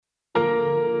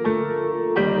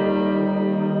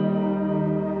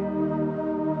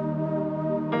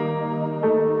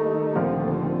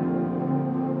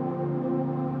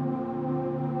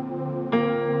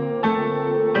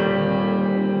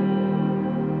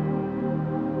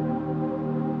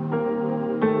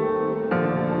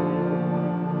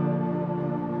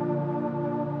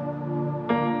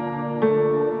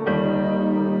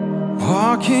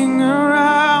walking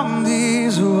around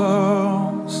these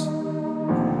walls.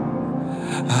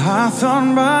 I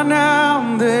thought by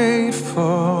now they'd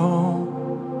fall,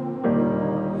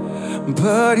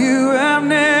 but you have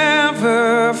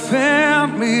never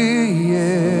found me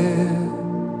yet.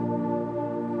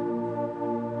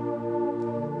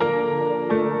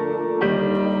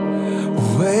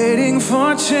 Waiting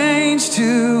for change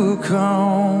to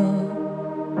come,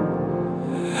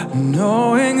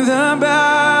 knowing the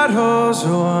battle's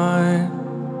won,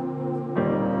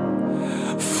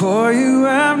 for you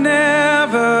have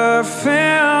never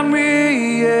found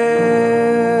me yet.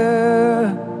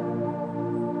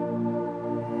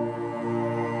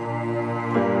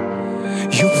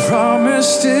 You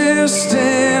promised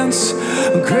distance,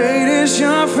 great is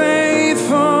your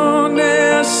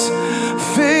faithfulness,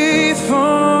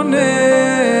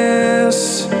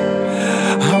 faithfulness.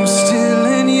 I'm still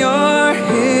in your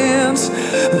hands,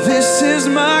 this is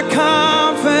my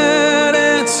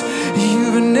confidence.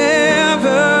 You've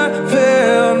never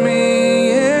failed me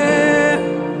yet.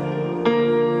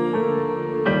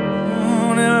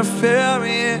 Oh, never failed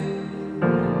me yet.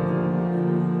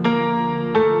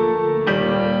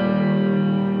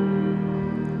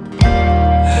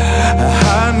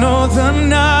 I know the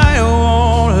night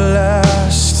won't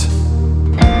last,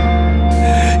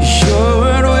 your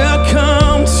word will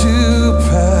come to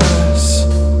pass.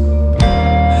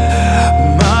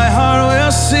 My heart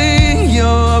will sing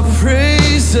your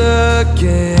praise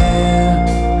again.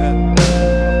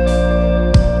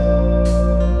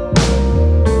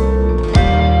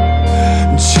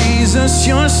 Jesus,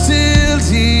 you're still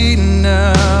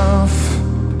enough.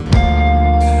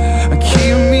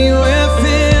 Keep me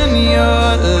within your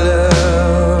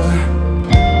love.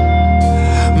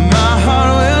 My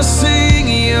heart will sing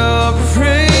your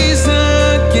praise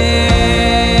again.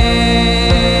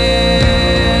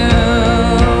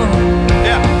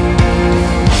 Yeah.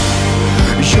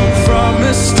 Your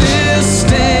promise still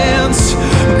stands.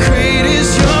 Great is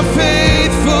your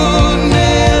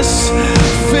faithfulness,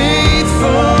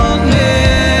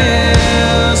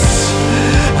 faithfulness.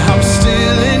 I'm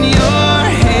still in your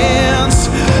hands,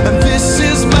 and this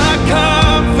is my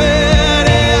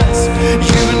confidence.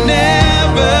 You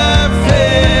never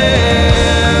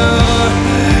fail.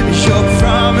 Your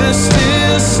promise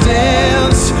still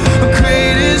stands.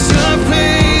 Great is your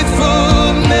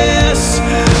faithfulness,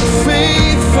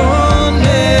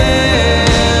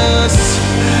 faithfulness.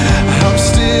 I'm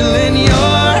still in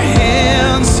your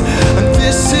hands, and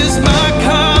this is my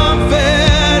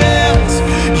confidence.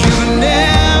 You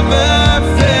never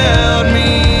failed me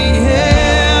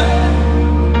yet.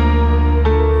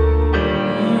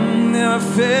 Never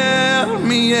failed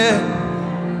me yet.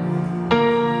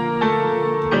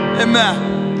 Amen.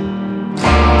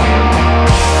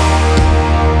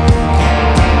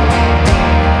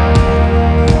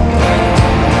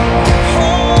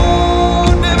 Oh,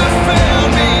 never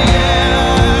failed me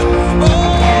yet.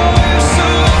 Oh, you're so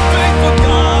faithful,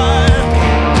 God.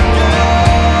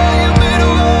 Yeah, you made a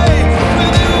way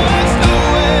where there was no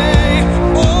way.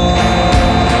 Oh,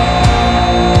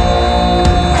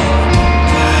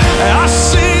 I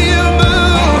see you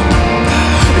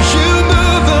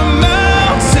move the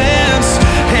mountains.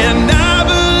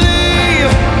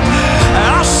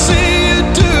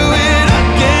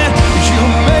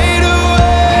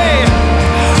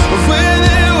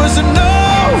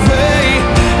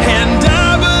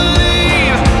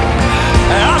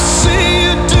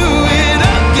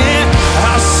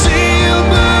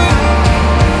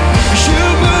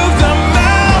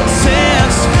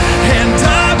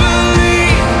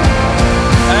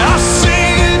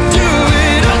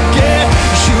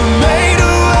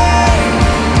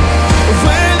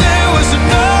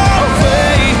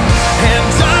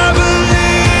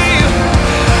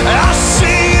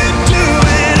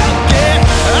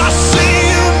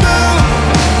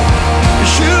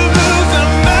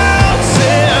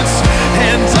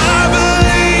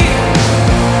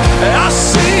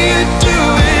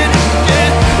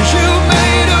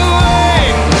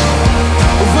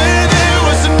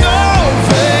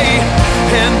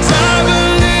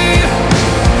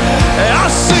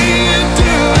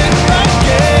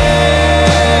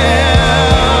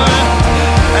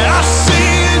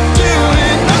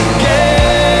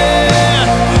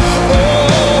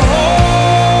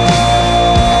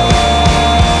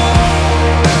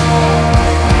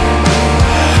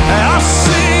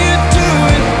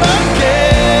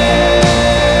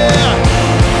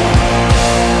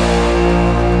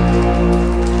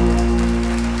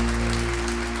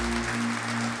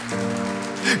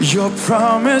 Your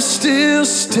promise still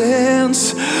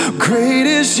stands. Great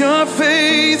is your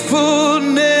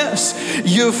faithfulness,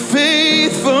 your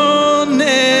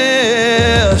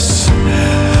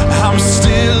faithfulness.